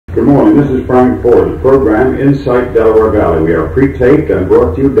Good morning, this is Frank Ford. The program Insight Delaware Valley. We are pre-taped and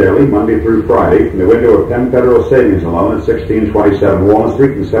brought to you daily, Monday through Friday, from the window of Penn Federal Savings and Loan at 1627 Walnut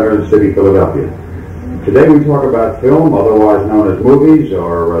Street in the center of the city, Philadelphia. Today we talk about film, otherwise known as movies,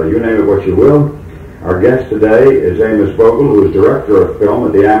 or you name it what you will. Our guest today is Amos Vogel, who is Director of Film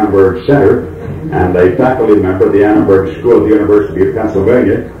at the Annenberg Center and a faculty member of the Annenberg School at the University of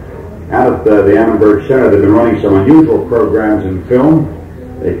Pennsylvania. Out at the Annenberg Center, they've been running some unusual programs in film.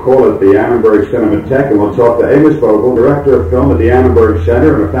 They call it the Annenberg Cinematheque, and we'll talk to Amos Vogel, Director of Film at the Annenberg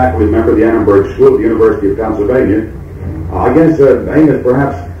Center and a faculty member of the Annenberg School at the University of Pennsylvania. I guess, Amos,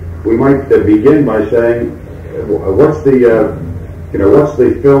 perhaps we might begin by saying, what's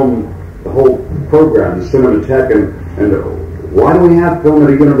the film, the whole program, the Cinematheque, and why do we have film at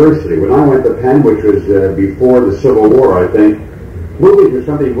a university? When I went to Penn, which was before the Civil War, I think, movies were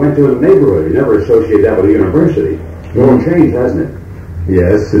something you went to in the neighborhood. You never associate that with a university. It's all changed, hasn't it?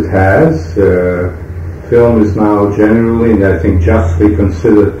 Yes, it has. Film is now generally, and I think justly,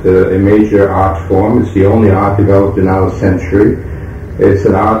 considered a major art form. It's the only art developed in our century. It's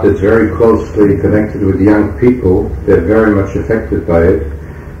an art that's very closely connected with young people. They're very much affected by it.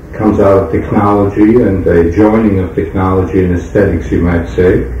 It comes out of technology and a joining of technology and aesthetics, you might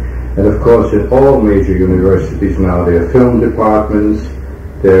say. And of course, in all major universities now, there are film departments.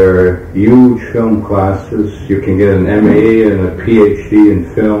 There are huge film classes. You can get an MA and a PhD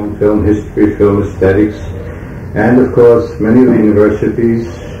in film, film history, film aesthetics. And of course, many of the universities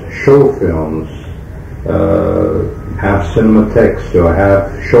show films, have cinematheques or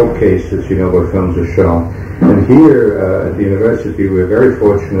have showcases, where films are shown. And here at the university, we're very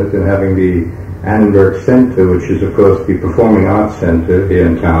fortunate in having the Annenberg Center, which is of course the Performing Arts Center here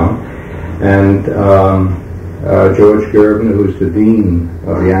in town. And George Gerben, who's the dean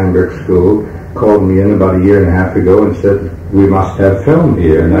of the Annenberg School, called me in about a year and a half ago and said, we must have film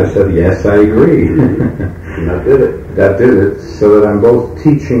here. And I said, yes, I agree. And that did it. That did it. So that I'm both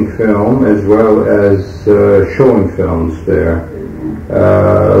teaching film as well as showing films there.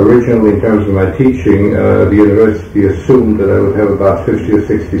 Originally, in terms of my teaching, the university assumed that I would have about 50 or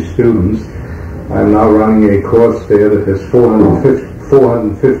 60 students. I'm now running a course there that has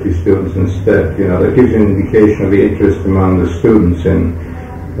 450 students instead. That gives you an indication of the interest among the students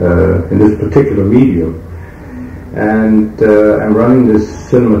in this particular medium. And I'm running this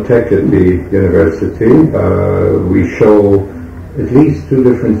Cinematheque at the university. We show at least 2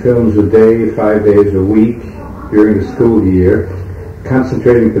 different films a day, 5 days a week during the school year,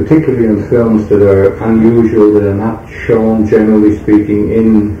 concentrating particularly on films that are unusual, that are not shown, generally speaking,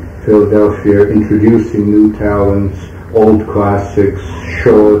 in Philadelphia, introducing new talents, old classics,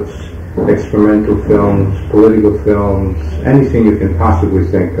 shorts, experimental films, political films, anything you can possibly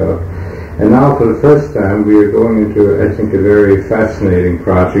think of. And now for the first time we are going into, I think, a very fascinating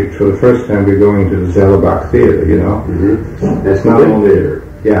project. For the first time we're going into the Zellerbach Theater, Mm-hmm. It's not only theater.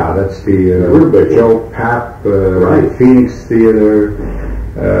 Yeah, that's the Joe Papp right. Phoenix Theater,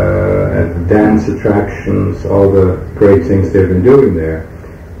 and dance attractions, all the great things they've been doing there.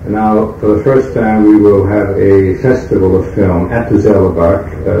 And now, for the first time, we will have a festival of film at the Zellerbach,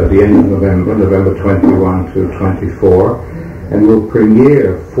 the end of November, November 21 to 24, and we'll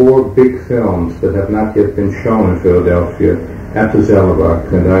premiere 4 big films that have not yet been shown in Philadelphia at the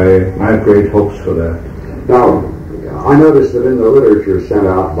Zellerbach, and I have great hopes for that. Now, I noticed that in the literature sent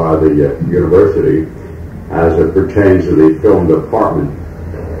out by the university, as it pertains to the film department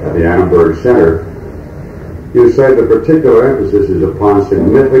at the Annenberg Center, you say the particular emphasis is upon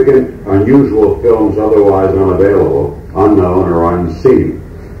significant, unusual films otherwise unavailable, unknown, or unseen.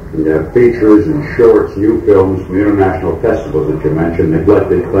 And you have features and shorts, new films from international festivals that you mentioned,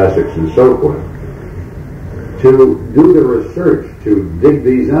 neglected classics, and so forth. To do the research, to dig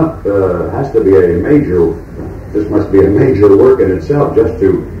these up, has to be this must be a major work in itself, just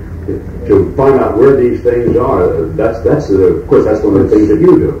to find out where these things are. Of course, that's one of the things that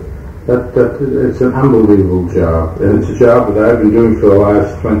you do. It's an unbelievable job, and it's a job that I've been doing for the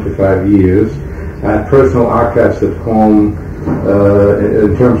last 25 years. I have personal archives at home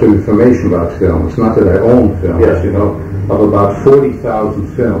in terms of information about film. It's not that I own films, yes. Of about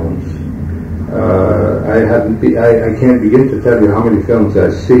 40,000 films. I can't begin to tell you how many films I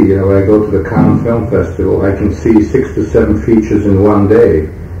see. When I go to the Cannes Film Festival, I can see 6 to 7 features in one day,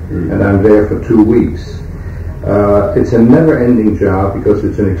 and I'm there for 2 weeks. It's a never-ending job because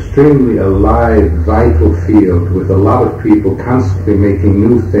it's an extremely alive, vital field with a lot of people constantly making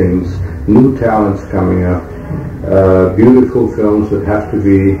new things, new talents coming up, beautiful films that have to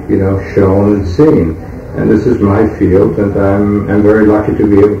be, shown and seen. And this is my field, and I'm very lucky to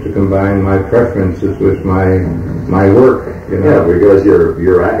be able to combine my preferences with my work. You know? Yeah, because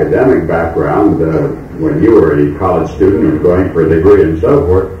your academic background, when you were a college student and going for a degree and so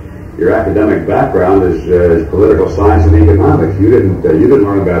forth, your academic background is political science and economics. You didn't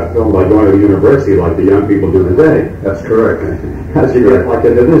learn about film by going to the university like the young people do today. That's correct. As you get like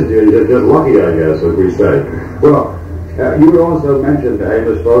into this, you're just lucky, I guess, as we say. Well, you also mentioned,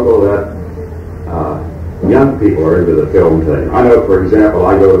 Amos Vogel, that young people are into the film thing. I know, for example,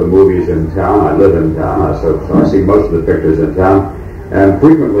 I go to the movies in town. I live in town, so I see most of the pictures in town, and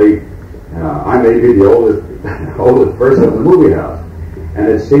frequently I may be the oldest person in the movie house. And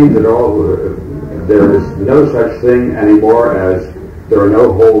it seems that there is no such thing anymore as there are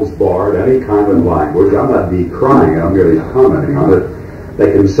no holds barred, any kind of language. I'm not decrying it, I'm merely commenting on it.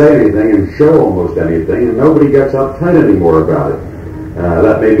 They can say anything and show almost anything, and nobody gets uptight anymore about it.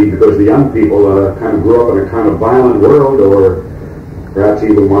 That may be because the young people kind of grew up in a kind of violent world, or perhaps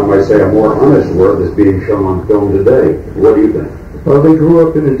even one might say a more honest world that's being shown on film today. What do you think? Well, they grew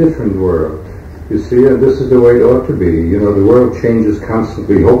up in a different world. You see, and this is the way it ought to be. You know, the world changes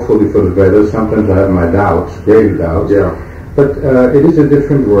constantly, hopefully for the better. Sometimes I have my doubts, grave doubts. Yeah. But it is a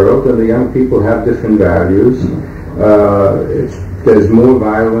different world, and the young people have different values. There's more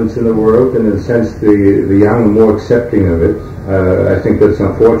violence in the world, and in a sense the young are more accepting of it. I think that's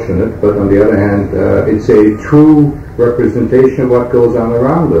unfortunate, but on the other hand, it's a true representation of what goes on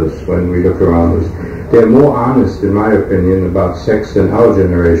around us when we look around us. They're more honest, in my opinion, about sex than our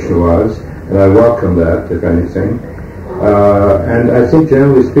generation was. And I welcome that, if anything. And I think,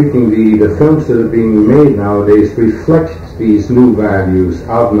 generally speaking, the films that are being made nowadays reflect these new values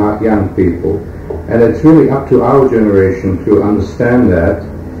of not young people. And it's really up to our generation to understand that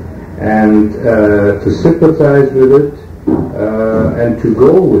and to sympathize with it and to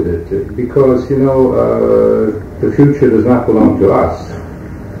go with it. Because, you know, the future does not belong to us.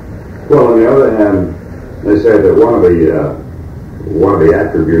 Well, on the other hand, they say that one of the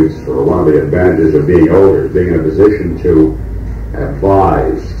attributes or one of the advantages of being older is being in a position to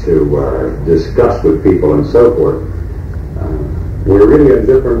advise, to discuss with people and so forth. We're really in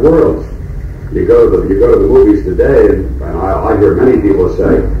different worlds. You go to the movies today, and I hear many people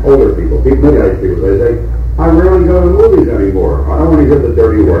say, older people, middle-aged people, they say, I rarely go to the movies anymore. I don't want to hear the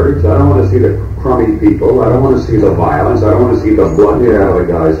dirty words. I don't want to see the crummy people. I don't want to see the violence. I don't want to see the blood out of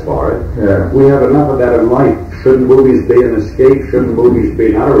the guy's forehead. Yeah. We have enough of that in life. Shouldn't movies be an escape? Shouldn't movies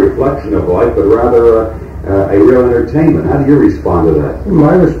be not a reflection of life, but rather a real entertainment? How do you respond to that?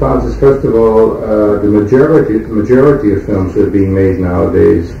 My response is, first of all, the majority of films that are being made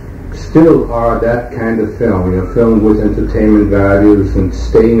nowadays still are that kind of film, you know, film with entertainment values and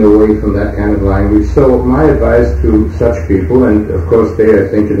staying away from that kind of language. So my advice to such people, and of course they, I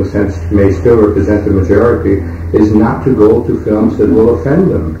think, in a sense, may still represent the majority, is not to go to films that will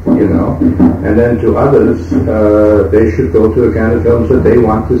offend them, you know. And then to others, they should go to the kind of films that they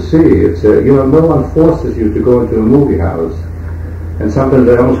want to see. It's you know, no one forces you to go into a movie house. And sometimes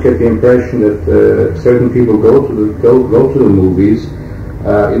I almost get the impression that certain people go to the movies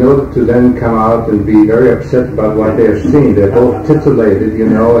in order to then come out and be very upset about what they have seen. They're both titillated, you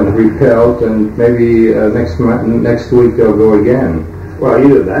know, and repelled, and maybe next week they'll go again. Well,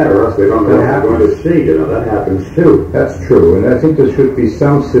 either that or else they don't know what they're going to see. You know, that happens too. That's true, and I think there should be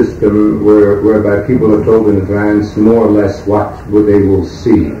some system whereby people are told in advance more or less what they will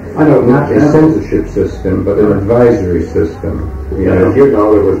see. I know, not a censorship system, but an advisory system. As you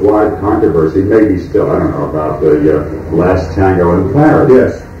know, there was wide controversy, maybe still, I don't know, about the Last Tango in Paris.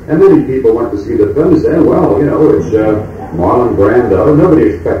 Yes. And many people went to see the film and said, well, you know, it's Marlon Brando. Nobody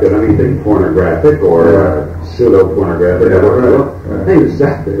expected anything pornographic or pseudo-pornographic. They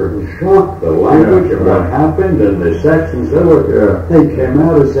sat there in shock, the language and what happened and the sex and so forth. They came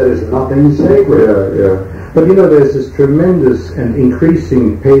out and said it's nothing sacred. But you know, there's this tremendous and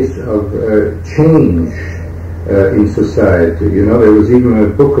increasing pace of change in society. You know, there was even a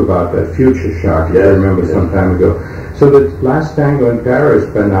book about that, Future Shock, I remember some time ago. So that Last Tango in Paris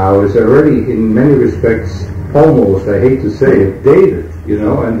by now is already, in many respects, almost, I hate to say it, dated, you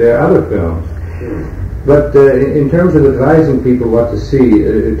know, and there are other films. But in terms of advising people what to see,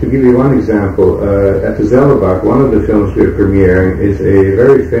 to give you one example, at the Zellerbach, one of the films we're premiering is a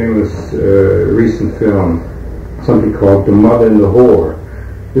very famous recent film, something called The Mother and the Whore.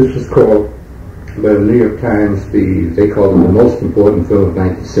 This was called by the New York Times, they called it the most important film of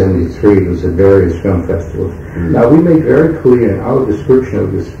 1973. It was at various film festivals. Now, we make very clear in our description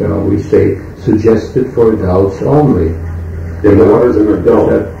of this film, we say, suggested for adults only. Yeah, but what is an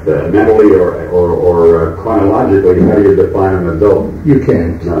adult? Mentally or chronologically, how do you define an adult? You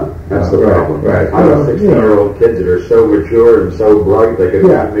can't. No, that's the problem. Right. I know 16-year-old kids that are so mature and so bright they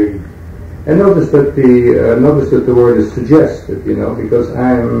can be. And notice that the word is suggested, because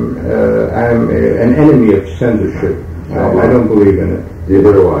I'm an enemy of censorship. I don't believe in it.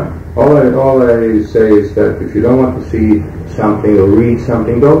 Neither do I. All I say is that if you don't want to see something or read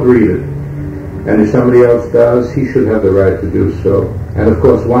something, don't read it. And if somebody else does, he should have the right to do so. And of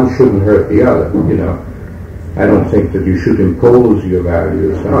course, one shouldn't hurt the other, I don't think that you should impose your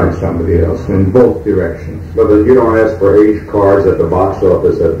values on somebody else in both directions. But then you don't ask for age cards at the box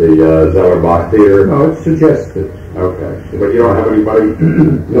office at the Zellerbach Theater? No, it's suggested. Okay. But you don't have anybody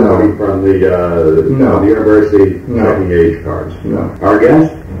from the university checking age cards? No. Our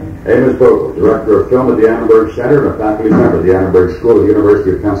guest, Amos Vogel, Director of Film at the Annenberg Center and a faculty member of the Annenberg School at the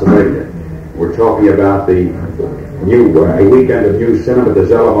University of Pennsylvania. We're talking about a weekend of new cinema at the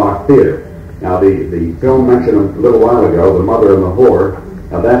Zellerbach Theater. Now, the film mentioned a little while ago, The Mother and the Whore.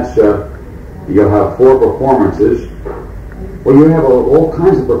 Now, that's you'll have 4 performances. Well, you have all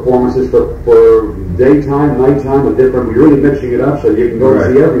kinds of performances for daytime, nighttime, with different. You're really mixing it up so you can go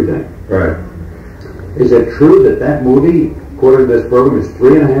and see everything. Right. Is it true that movie, according to this program, is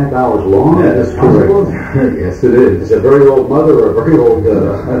 3.5 hours long? That is correct. Yes, it is. It's a very old mother or a very old...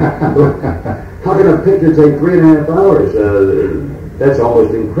 how can a picture take 3.5 hours? That's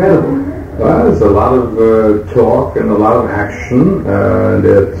almost incredible. Well, there's a lot of talk and a lot of action.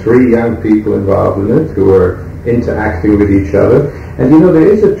 There are 3 young people involved in it who are interacting with each other. And there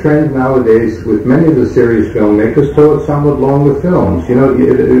is a trend nowadays with many of the serious filmmakers towards somewhat longer films.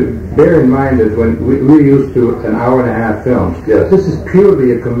 Bear in mind that when we're used to an hour-and-a-half films, this is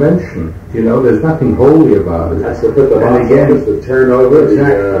purely a convention. There's nothing holy about it. That's to put the box office, the turnover,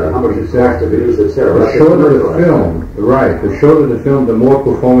 how much it's to be used, etc. The shorter the film, the shorter the film, the more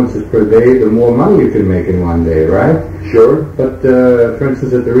performances per day, the more money you can make in one day, right? Sure. But, for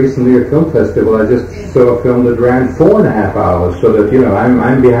instance, at the recent New York Film Festival, I just saw a film that ran 4.5 hours, so that,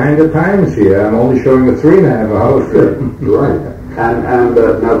 I'm behind the times here. I'm only showing a 3.5 hour film. Right. And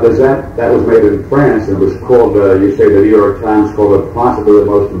now, that was made in France, and it was called, you say the New York Times called it possibly the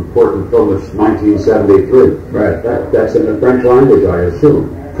most important film of 1973. Right. That's in the French language, I assume.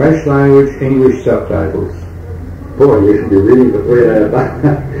 French language, English subtitles. Boy, you should be reading for 3.5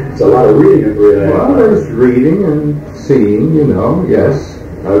 hours. It's a lot of reading in 3.5 hours. Well, there's reading and seeing, yes.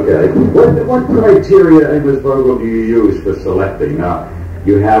 Okay. What criteria, Amos Vogel, do you use for selecting? Now,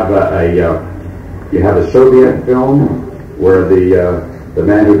 you have a Soviet film where the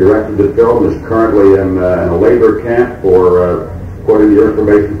man who directed the film is currently in a labor camp for, according to your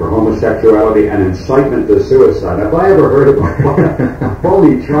information, for homosexuality and incitement to suicide. Have I ever heard of a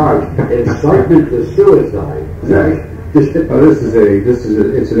phony charge, incitement to suicide? It's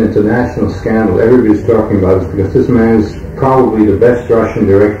an international scandal. Everybody's talking about this because this man's probably the best Russian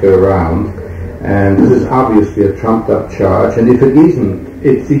director around, and this is obviously a trumped-up charge. And if it isn't,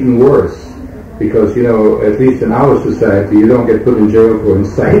 it's even worse. Because, at least in our society, you don't get put in jail for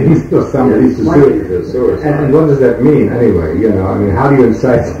inciting somebody to suicide. And what does that mean, anyway? How do you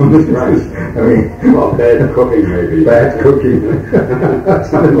incite somebody to suicide? Well, bad cooking, maybe. Bad cooking.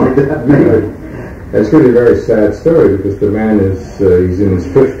 Something like that, maybe. It's really a very sad story because the man he's in his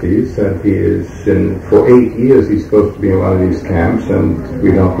 50s and he is for 8 years he's supposed to be in one of these camps and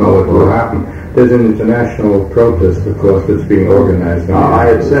we don't know what will happen. There's an international protest, of course, that's being organized. I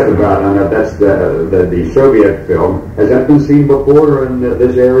had said about that's the Soviet film. Has that been seen before in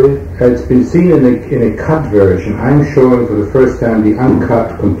this area? It's been seen in a cut version. I'm showing for the first time the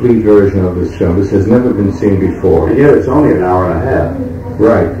uncut, complete version of this film. This has never been seen before. And yet it's only an hour and a half.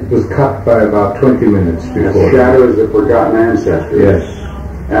 Right. It was cut by about 20 minutes before. Shadows of Forgotten Ancestors. Yes.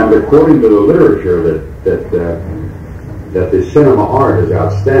 And according to the literature that the cinema art is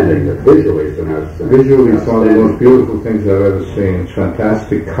outstanding, that visually it's outstanding. Visually it's one of the most beautiful things I've ever seen. It's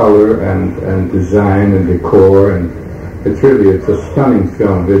fantastic color and design and decor, and it's a stunning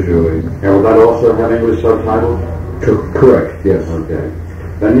film visually. And will that also have English subtitles? Correct, yes. Okay.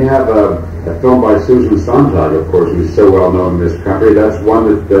 Then you have a film by Susan Sontag, of course, who's so well known in this country. That's one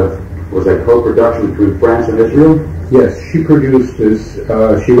that was a co-production between France and Israel? Yes, she produced this.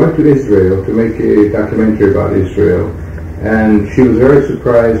 She went to Israel to make a documentary about Israel. And she was very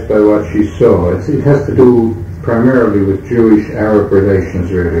surprised by what she saw. It has to do primarily with Jewish-Arab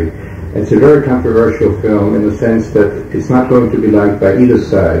relations, really. It's a very controversial film in the sense that it's not going to be liked by either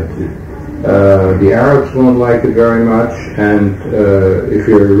side. The Arabs won't like it very much, and if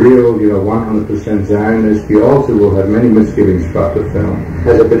you're a real, 100% Zionist, you also will have many misgivings about the film.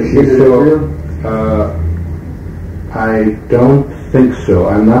 Has it been shot in Israel? I don't think so.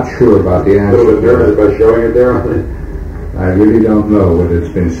 I'm not sure about the A answer. little bit nervous about showing it there. I really don't know whether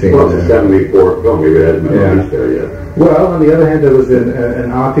it's been seen Well, there. it's a 74 film. Maybe it hasn't been released there yet. Well, on the other hand, there was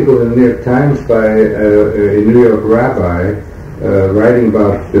an article in the New York Times by a New York rabbi writing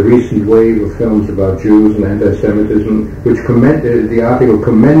about the recent wave of films about Jews and anti-Semitism, which the article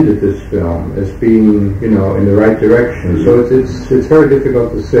commended this film as being, in the right direction. So it's very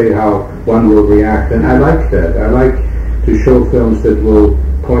difficult to say how one will react, and I like that. I like to show films that will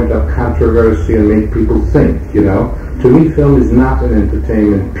point up controversy and make people think. To me, film is not an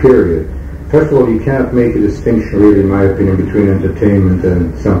entertainment, period. First of all, you cannot make a distinction, really, in my opinion, between entertainment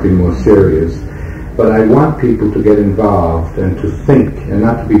and something more serious. But I want people to get involved and to think and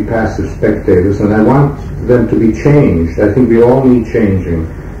not to be passive spectators, and I want them to be changed. I think we all need changing,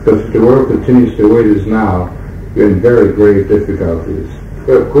 because if the world continues the way it is now, we're in very grave difficulties.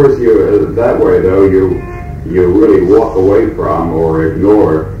 But of course, that way, though, you really walk away from or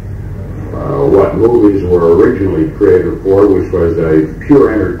ignore what movies were originally created for, which was a pure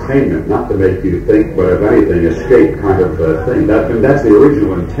entertainment, not to make you think, but if anything, escape kind of thing. That's the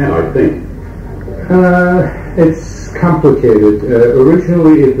original intent, I think. It's complicated.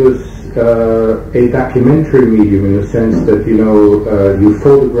 Originally, it was a documentary medium in the sense that you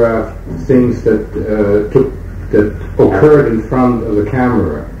photographed things that occurred in front of the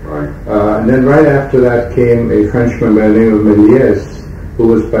camera. Right. And then right after that came a Frenchman by the name of Méliès, who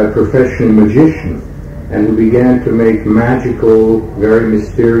was by profession a magician, and who began to make magical, very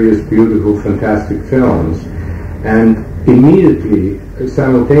mysterious, beautiful, fantastic films. And immediately,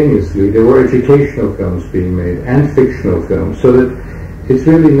 simultaneously, there were educational films being made and fictional films, so that it's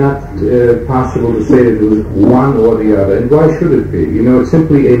really not possible to say that it was one or the other. And why should it be? It's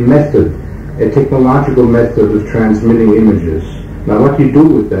simply a method, a technological method of transmitting images. Now, what you do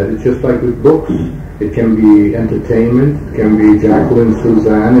with that, it's just like with books. It can be entertainment, it can be Jacqueline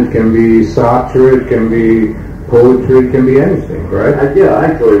Suzanne, it can be Sartre, it can be poetry, it can be anything, right? Yeah,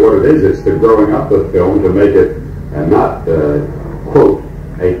 actually what it is, it's the growing up of film to make it not, quote,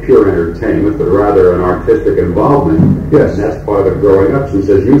 a pure entertainment, but rather an artistic involvement. Yes. And that's part of growing up, since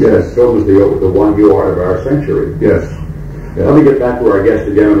as you said, film is the one you are of our century. Yes. Let me get back to our guest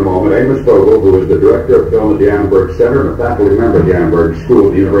again in a moment. Amos Vogel, who is the director of film at the Annenberg Center and a faculty member at the Annenberg School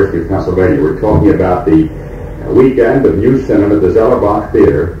at the University of Pennsylvania. We're talking about the weekend of new cinema at the Zellerbach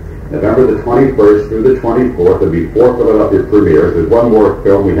Theater, November the 21st through the 24th. There'll be 4 Philadelphia premieres. There's one more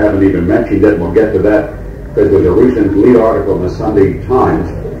film we haven't even mentioned yet, and we'll get to that because there's a recent lead article in the Sunday Times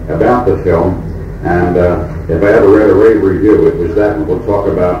about the film. And if I ever read a rave review, it was that, and we'll talk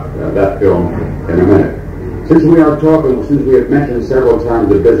about that film in a minute. Since we have mentioned several times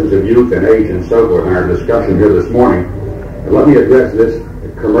the business of youth and age and so forth in our discussion here this morning, let me address this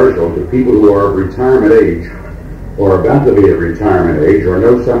commercial to people who are of retirement age or about to be of retirement age or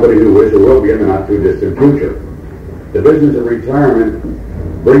know somebody who is or will be in the not too distant future. The business of retirement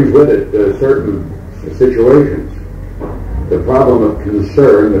brings with it certain situations. The problem of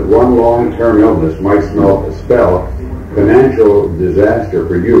concern that one long-term illness might spell financial disaster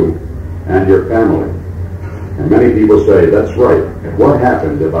for you and your family. And many people say, that's right. What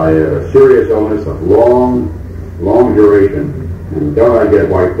happens if I have a serious illness of long duration, and don't I get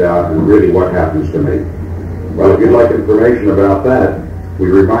wiped out, and really what happens to me? Well, if you'd like information about that, we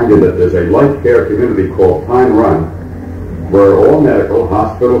remind you that there's a life care community called Pine Run, where all medical,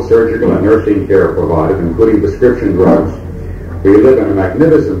 hospital, surgical, and nursing care are provided, including prescription drugs. We live in a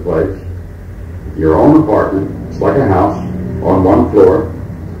magnificent place, your own apartment. It's like a house on one floor,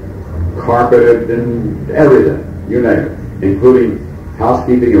 carpeted and everything, you name it, including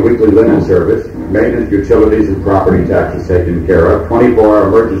housekeeping and weekly linen service, maintenance, utilities, and property taxes taken care of, 24-hour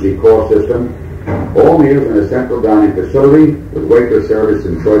emergency call system, all meals in a central dining facility with waitress service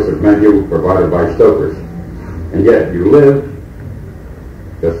and choice of menu provided by Stokers. And yet you live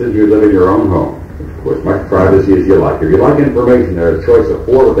just as you live in your own home, with as much privacy as you like. If you like information, there's a choice of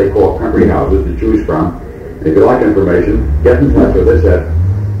 4 what they call country houses to choose from. And if you like information, get in touch with us at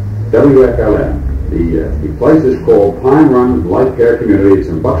WFLN. The place is called Pine Run Life Care Community. It's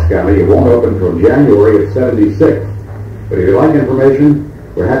in Bucks County. It won't open until January of '76. But if you like information,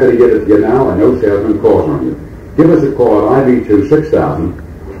 we're happy to give it to you now, and no salesman calls on you. Give us a call at IV2 6000,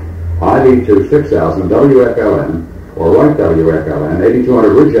 WFLN, or write WFLN,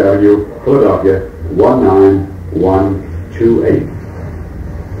 8200 Ridge Avenue, Philadelphia,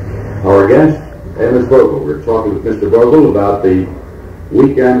 19128. Our guest, Amos Vogel. We're talking with Mr. Vogel about the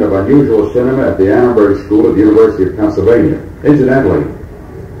weekend of unusual cinema at the Annenberg School at the University of Pennsylvania. Incidentally,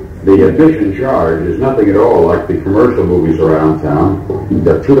 the admission charge is nothing at all like the commercial movies around town.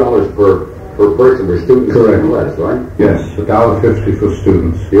 They're $2 per per person for students and less, right? Yes, $1.50 for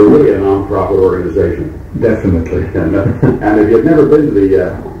students. You're really a non-profit organization. Definitely. And if you've never been to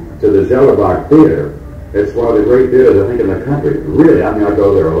the Zellerbach Theater, it's one of the great theaters, I think, in the country. Really, I mean, I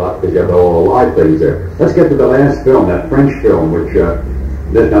go there a lot because you have all the live things there. Let's get to the last film, that French film, which,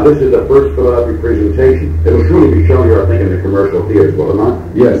 now this is the first Philadelphia presentation. It will surely be shown here, I think, in the commercial theaters, will it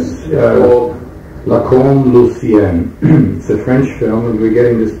not? Yes. It's called La Combe Lucienne. It's a French film, and we're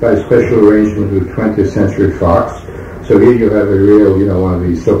getting this by special arrangement with 20th Century Fox. So here you have a real, one of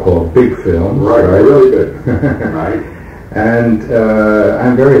these so-called big films. Right, really good. Right. And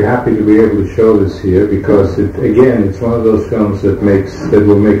I'm very happy to be able to show this here because, it's one of those films that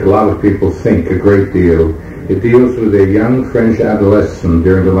will make a lot of people think a great deal. It deals with a young French adolescent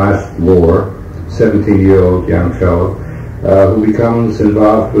during the last war, 17-year-old young fellow, who becomes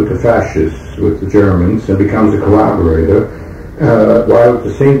involved with the fascists, with the Germans, and becomes a collaborator, while at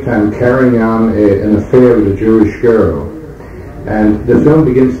the same time carrying on an affair with a Jewish girl. And the film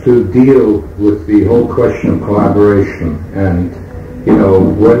begins to deal with the whole question of collaboration and,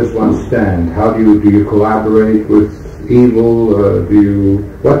 where does one stand? How do you collaborate with evil?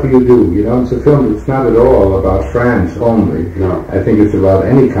 What do you do? It's a film that's not at all about France only. No. I think it's about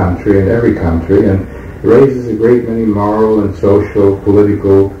any country and every country, and raises a great many moral and social,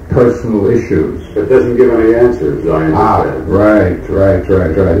 political, personal issues. It doesn't give any answers, I understand. Right.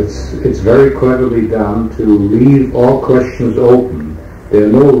 It's very cleverly done to leave all questions open. There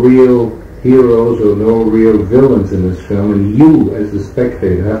are no real heroes or no real villains in this film, and you, as the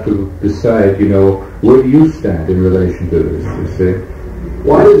spectator, have to decide, where do you stand in relation to this, you see?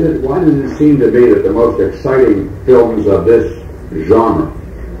 Why does it seem to me that the most exciting films of this genre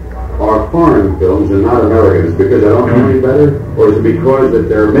are foreign films and not Americans? Because I don't know any better? Or is it because that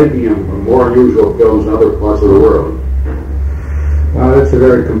they're making more unusual films in other parts of the world? Well, that's a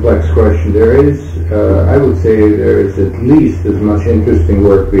very complex question. There is, I would say, there is at least as much interesting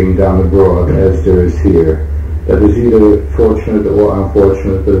work being done abroad as there is here. That is either fortunate or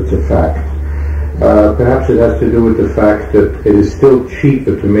unfortunate, but it's a fact. Perhaps it has to do with the fact that it is still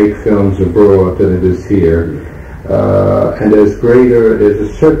cheaper to make films abroad than it is here. And there's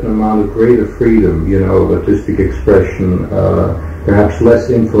a certain amount of greater freedom, of artistic expression, perhaps less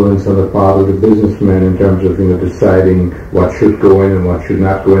influence on the part of the businessman in terms of, deciding what should go in and what should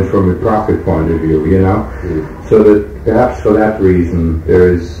not go in from a profit point of view, So that perhaps for that reason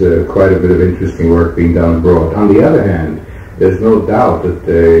there is quite a bit of interesting work being done abroad. On the other hand, there's no doubt that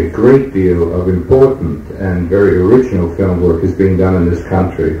a great deal of important and very original film work is being done in this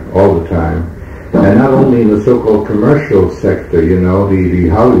country all the time. And not only in the so-called commercial sector, the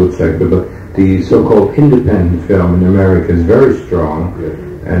Hollywood sector, but the so-called independent film in America is very strong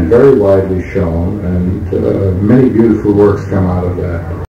and very widely shown, and many beautiful works come out of that.